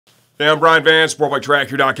Hey, I'm Brian Van,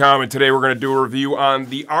 SportbikeTracker.com, and today we're going to do a review on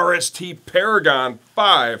the RST Paragon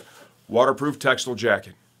 5 waterproof textile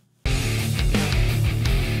jacket.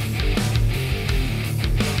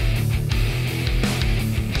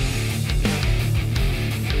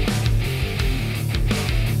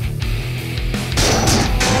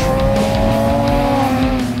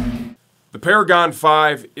 The Paragon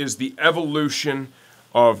 5 is the evolution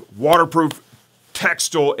of waterproof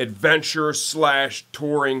textile adventure /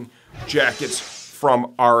 touring jackets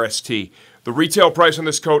from RST. The retail price on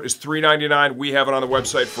this coat is $3.99. We have it on the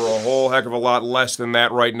website for a whole heck of a lot less than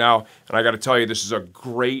that right now. And I got to tell you, this is a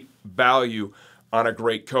great value on a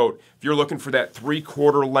great coat. If you're looking for that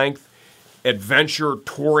 3/4 length adventure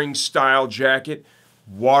touring style jacket,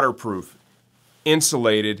 waterproof,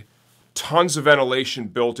 insulated, tons of ventilation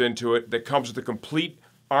built into it, that comes with a complete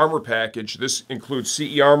armor package. This includes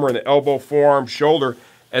CE armor in the elbow, forearm, shoulder,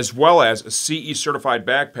 as well as a CE certified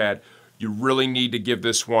back pad. You really need to give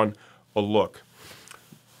this one a look.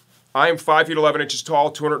 I am 5 feet 11 inches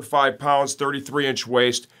tall, 205 pounds, 33-inch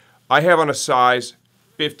waist. I have on a size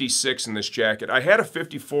 56 in this jacket. I had a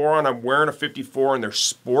 54 on. I'm wearing a 54 in their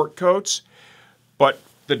sport coats, but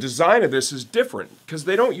the design of this is different because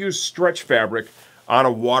they don't use stretch fabric on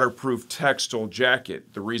a waterproof textile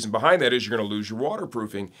jacket. The reason behind that is you're going to lose your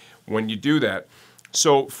waterproofing when you do that.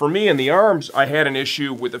 So for me in the arms, I had an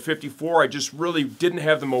issue with the 54. I just really didn't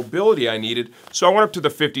have the mobility I needed. So I went up to the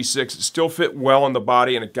 56. It still fit well in the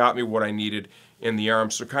body and it got me what I needed in the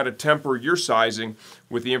arms. So kind of temper your sizing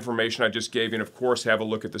with the information I just gave you. And of course, have a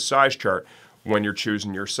look at the size chart when you're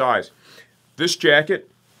choosing your size. This jacket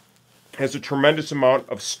has a tremendous amount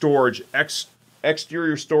of storage,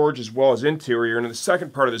 exterior storage as well as interior. And in the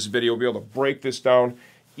second part of this video, we'll be able to break this down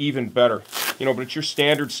even better. You know, but it's your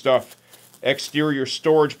standard stuff. Exterior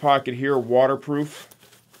storage pocket here, waterproof.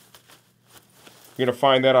 You're going to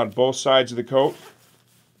find that on both sides of the coat.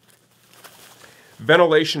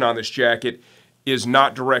 Ventilation on this jacket is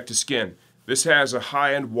not direct to skin. This has a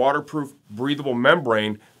high-end waterproof breathable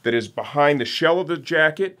membrane that is behind the shell of the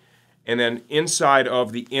jacket and then inside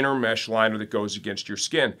of the inner mesh liner that goes against your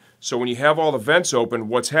skin. So when you have all the vents open,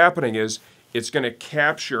 what's happening is it's going to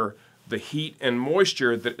capture the heat and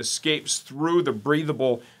moisture that escapes through the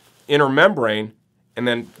breathable inner membrane and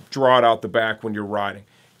then draw it out the back when you're riding.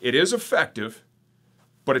 It is effective,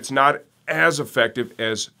 but it's not as effective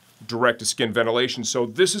as direct-to-skin ventilation. So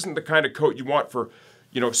this isn't the kind of coat you want for,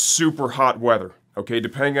 you know, super hot weather. Okay,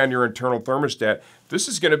 depending on your internal thermostat, this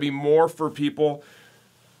is going to be more for people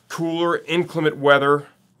cooler, inclement weather,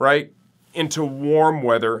 right? Into warm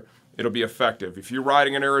weather, it'll be effective. If you're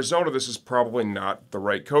riding in Arizona, this is probably not the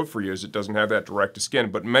right coat for you as it doesn't have that direct-to-skin.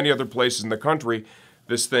 But many other places in the country,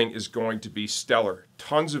 this thing is going to be stellar.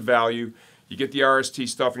 Tons of value. You get the RST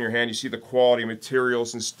stuff in your hand, you see the quality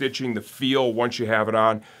materials and stitching, the feel once you have it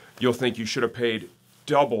on. You'll think you should have paid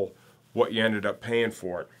double what you ended up paying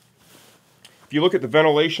for it. If you look at the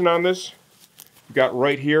ventilation on this, you've got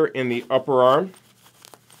right here in the upper arm,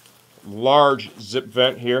 large zip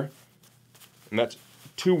vent here. And that's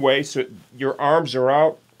two-way, so your arms are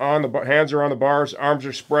out, on the hands are on the bars, arms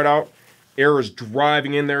are spread out, air is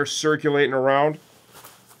driving in there, circulating around.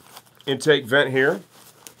 Intake vent here.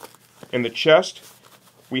 In the chest,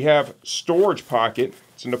 we have storage pocket.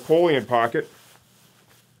 It's a Napoleon pocket.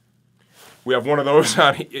 We have one of those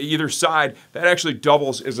on either side. That actually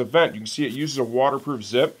doubles as a vent. You can see it uses a waterproof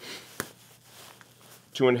zip.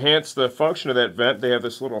 To enhance the function of that vent, they have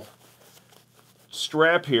this little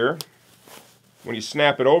strap here. When you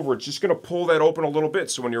snap it over, it's just going to pull that open a little bit.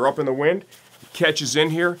 So when you're up in the wind, it catches in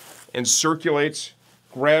here and circulates,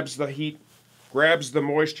 grabs the heat, grabs the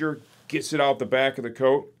moisture, gets it out the back of the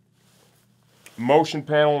coat. Motion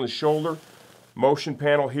panel in the shoulder, motion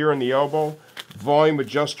panel here in the elbow, volume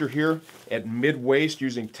adjuster here at mid-waist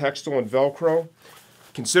using Textile and Velcro.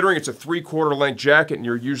 Considering it's a 3/4 length jacket and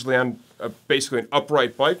you're usually on basically an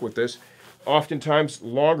upright bike with this, oftentimes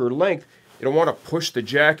longer length, you don't want to push the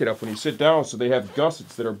jacket up when you sit down, so they have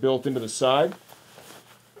gussets that are built into the side.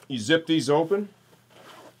 You zip these open,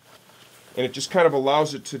 and it just kind of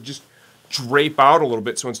allows it to just drape out a little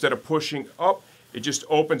bit, so instead of pushing up, it just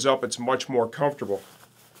opens up. It's much more comfortable.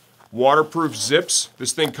 Waterproof zips.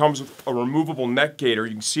 This thing comes with a removable neck gaiter.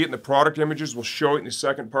 You can see it in the product images. We'll show it in the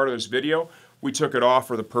second part of this video. We took it off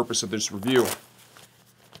for the purpose of this review.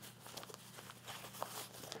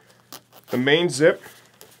 The main zip,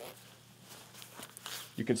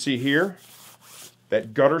 you can see here,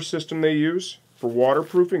 that gutter system they use for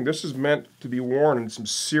waterproofing. This is meant to be worn in some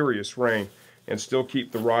serious rain and still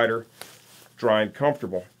keep the rider dry and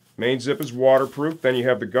comfortable. Main zip is waterproof. Then you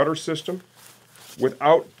have the gutter system.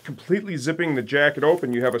 Without completely zipping the jacket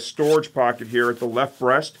open, you have a storage pocket here at the left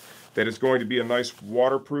breast that is going to be a nice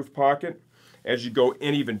waterproof pocket. As you go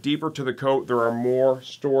in even deeper to the coat, there are more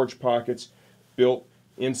storage pockets built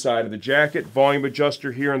inside of the jacket. Volume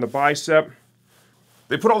adjuster here in the bicep.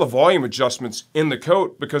 They put all the volume adjustments in the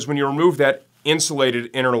coat because when you remove that insulated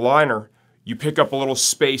inner liner, you pick up a little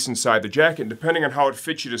space inside the jacket. And depending on how it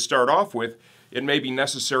fits you to start off with, it may be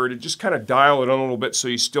necessary to just kind of dial it in a little bit so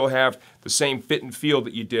you still have the same fit and feel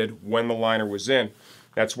that you did when the liner was in.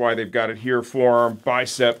 That's why they've got it here: forearm,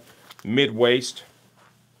 bicep, mid-waist,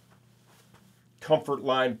 comfort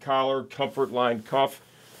line collar, comfort line cuff.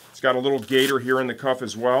 It's got a little gaiter here in the cuff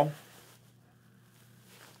as well.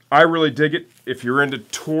 I really dig it. If you're into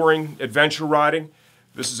touring, adventure riding,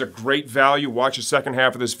 this is a great value. Watch the second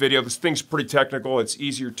half of this video. This thing's pretty technical. It's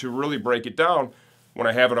easier to really break it down when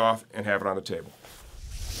I have it off and have it on the table.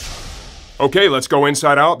 Okay, let's go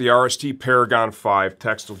inside out. The RST Paragon 5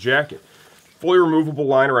 textile jacket. Fully removable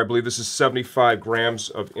liner. I believe this is 75 grams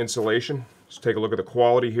of insulation. Let's take a look at the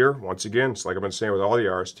quality here. Once again, it's like I've been saying with all the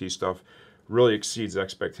RST stuff, really exceeds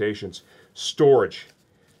expectations. Storage.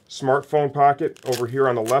 Smartphone pocket over here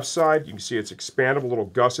on the left side. You can see it's expandable, little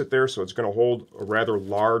gusset there, so it's going to hold a rather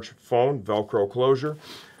large phone. Velcro closure.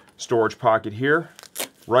 Storage pocket here.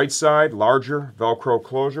 Right side, larger Velcro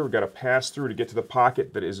closure. We've got a pass through to get to the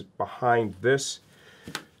pocket that is behind this.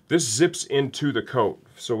 This zips into the coat.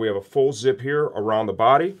 So we have a full zip here around the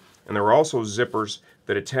body, and there are also zippers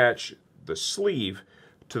that attach the sleeve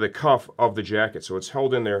to the cuff of the jacket. So it's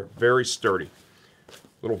held in there very sturdy.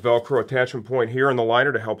 Little Velcro attachment point here in the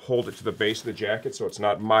liner to help hold it to the base of the jacket so it's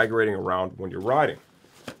not migrating around when you're riding.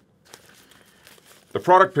 The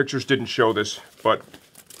product pictures didn't show this, but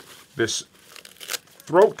this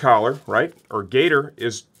throat collar, right, or gaiter,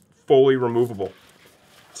 is fully removable.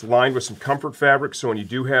 It's lined with some comfort fabric, so when you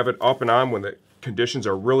do have it up and on when the conditions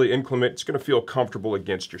are really inclement, it's going to feel comfortable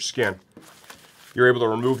against your skin. You're able to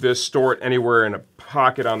remove this, store it anywhere in a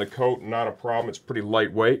pocket on the coat, not a problem. It's pretty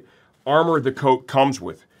lightweight. Armor the coat comes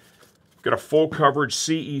with. Got a full coverage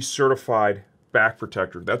CE certified back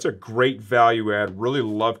protector. That's a great value add. Really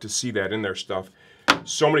love to see that in their stuff.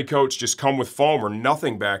 So many coats just come with foam or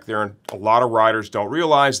nothing back there, and a lot of riders don't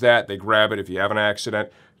realize that. They grab it. If you have an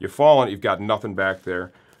accident, you fall on it, you've got nothing back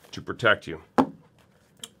there to protect you.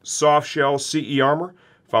 Soft shell CE armor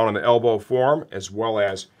found on the elbow forearm as well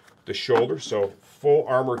as the shoulder. So full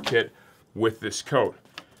armor kit with this coat.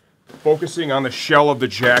 Focusing on the shell of the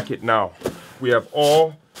jacket now. We have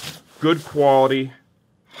all good quality,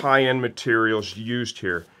 high-end materials used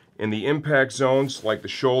here. In the impact zones, like the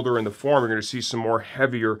shoulder and the forearm, you're going to see some more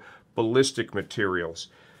heavier ballistic materials.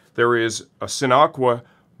 There is a Sinaqua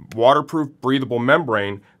waterproof breathable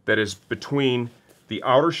membrane that is between the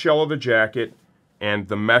outer shell of the jacket and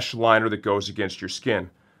the mesh liner that goes against your skin.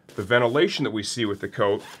 The ventilation that we see with the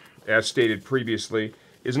coat, as stated previously,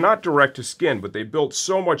 is not direct to skin, but they built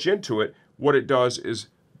so much into it. What it does is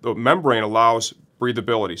the membrane allows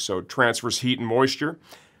breathability, so it transfers heat and moisture.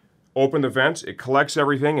 Open the vents, it collects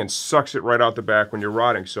everything and sucks it right out the back when you're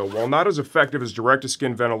riding. So while not as effective as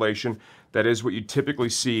direct-to-skin ventilation, that is what you typically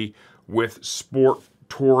see with sport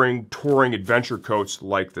touring adventure coats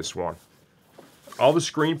like this one. All the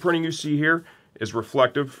screen printing you see here is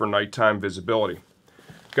reflective for nighttime visibility.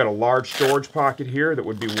 Got a large storage pocket here that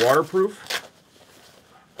would be waterproof.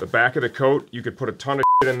 The back of the coat, you could put a ton of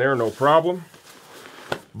shit in there, no problem.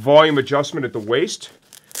 Volume adjustment at the waist.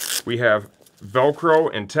 We have Velcro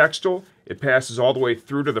and textile. It passes all the way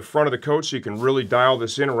through to the front of the coat, so you can really dial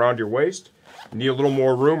this in around your waist. Need a little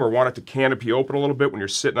more room or want it to canopy open a little bit when you're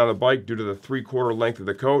sitting on the bike due to the 3/4 length of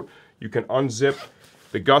the coat, you can unzip.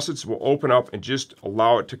 The gussets will open up and just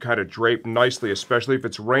allow it to kind of drape nicely, especially if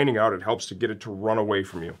it's raining out. It helps to get it to run away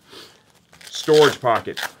from you. Storage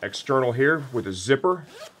pocket, external here with a zipper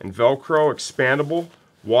and Velcro, expandable,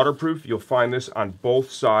 waterproof. You'll find this on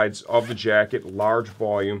both sides of the jacket, large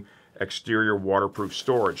volume, exterior waterproof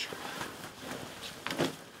storage.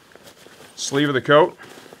 Sleeve of the coat,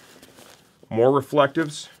 more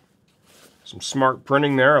reflectives, some smart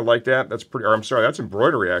printing there. I like that. That's pretty, or I'm sorry, that's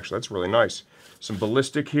embroidery actually. That's really nice. Some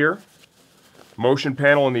ballistic here, motion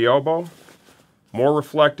panel in the elbow, more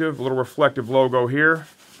reflective, a little reflective logo here,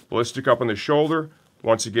 ballistic up on the shoulder.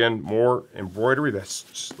 Once again, more embroidery. That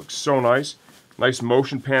just looks so nice. Nice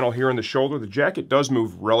motion panel here in the shoulder. The jacket does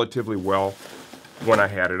move relatively well when I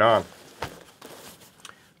had it on.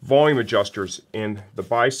 Volume adjusters in the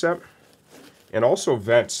bicep and also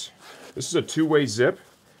vents. This is a two-way zip.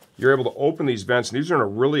 You're able to open these vents, and these are in a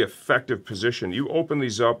really effective position. You open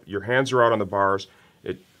these up, your hands are out on the bars,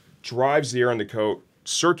 it drives the air in the coat,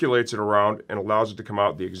 circulates it around, and allows it to come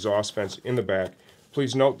out the exhaust vents in the back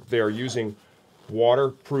Please note they are using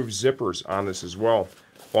waterproof zippers on this as well.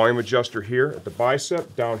 Volume adjuster here at the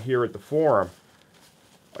bicep, down here at the forearm.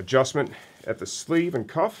 Adjustment at the sleeve and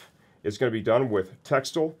cuff is going to be done with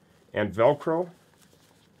Textile and Velcro. You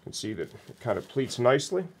can see that it kind of pleats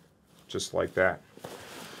nicely, just like that.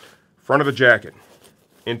 Front of the jacket,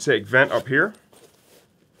 intake vent up here.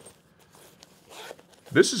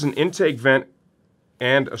 This is an intake vent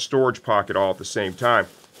and a storage pocket all at the same time.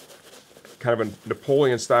 Kind of a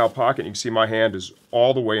Napoleon style pocket. You can see my hand is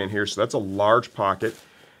all the way in here, so that's a large pocket.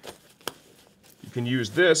 You can use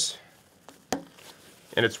this,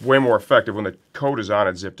 and it's way more effective when the coat is on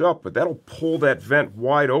and zipped up, but that'll pull that vent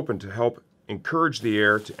wide open to help encourage the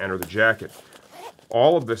air to enter the jacket.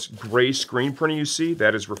 All of this gray screen printing you see,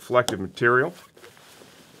 that is reflective material.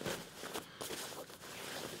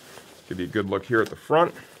 Give you a good look here at the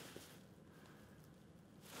front.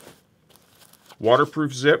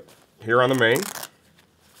 Waterproof zip here on the main.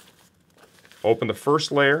 Open the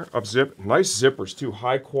first layer of zip. Nice zippers too,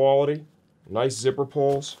 high quality, nice zipper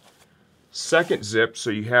pulls. Second zip, so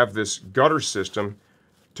you have this gutter system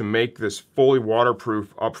to make this fully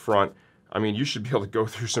waterproof up front. I mean, you should be able to go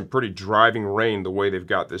through some pretty driving rain the way they've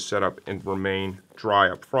got this set up and remain dry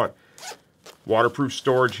up front. Waterproof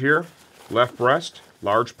storage here, left breast,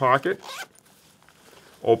 large pocket.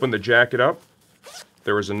 Open the jacket up.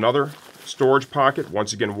 There is another storage pocket,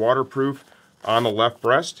 once again waterproof, on the left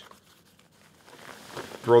breast.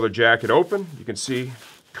 Throw the jacket open. You can see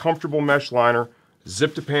comfortable mesh liner,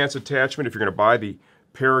 zip to pants attachment if you're going to buy the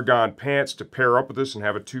Paragon pants to pair up with this and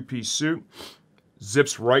have a two-piece suit.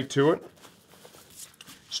 Zips right to it.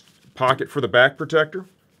 Pocket for the back protector.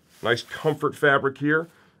 Nice comfort fabric here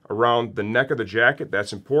around the neck of the jacket.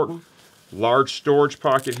 That's important. Large storage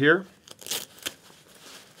pocket here.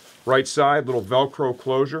 Right side, little Velcro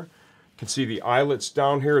closure. You can see the eyelets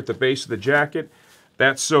down here at the base of the jacket.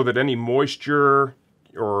 That's so that any moisture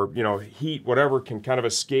or heat, whatever, can kind of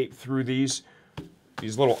escape through these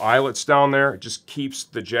little eyelets down there. It just keeps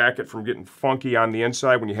the jacket from getting funky on the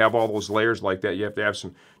inside. When you have all those layers like that, you have to have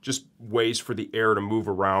some just ways for the air to move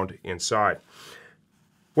around inside.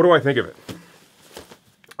 What do I think of it?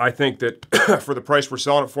 I think that for the price we're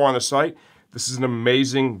selling it for on the site, this is an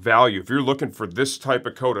amazing value. If you're looking for this type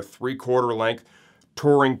of coat, a 3/4 length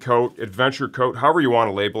touring coat, adventure coat, however you want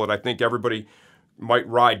to label it, I think everybody might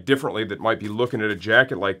ride differently that might be looking at a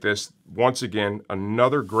jacket like this. Once again,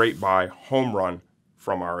 another great buy, home run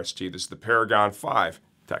from RST. This is the Paragon 5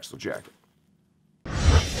 Textile Jacket.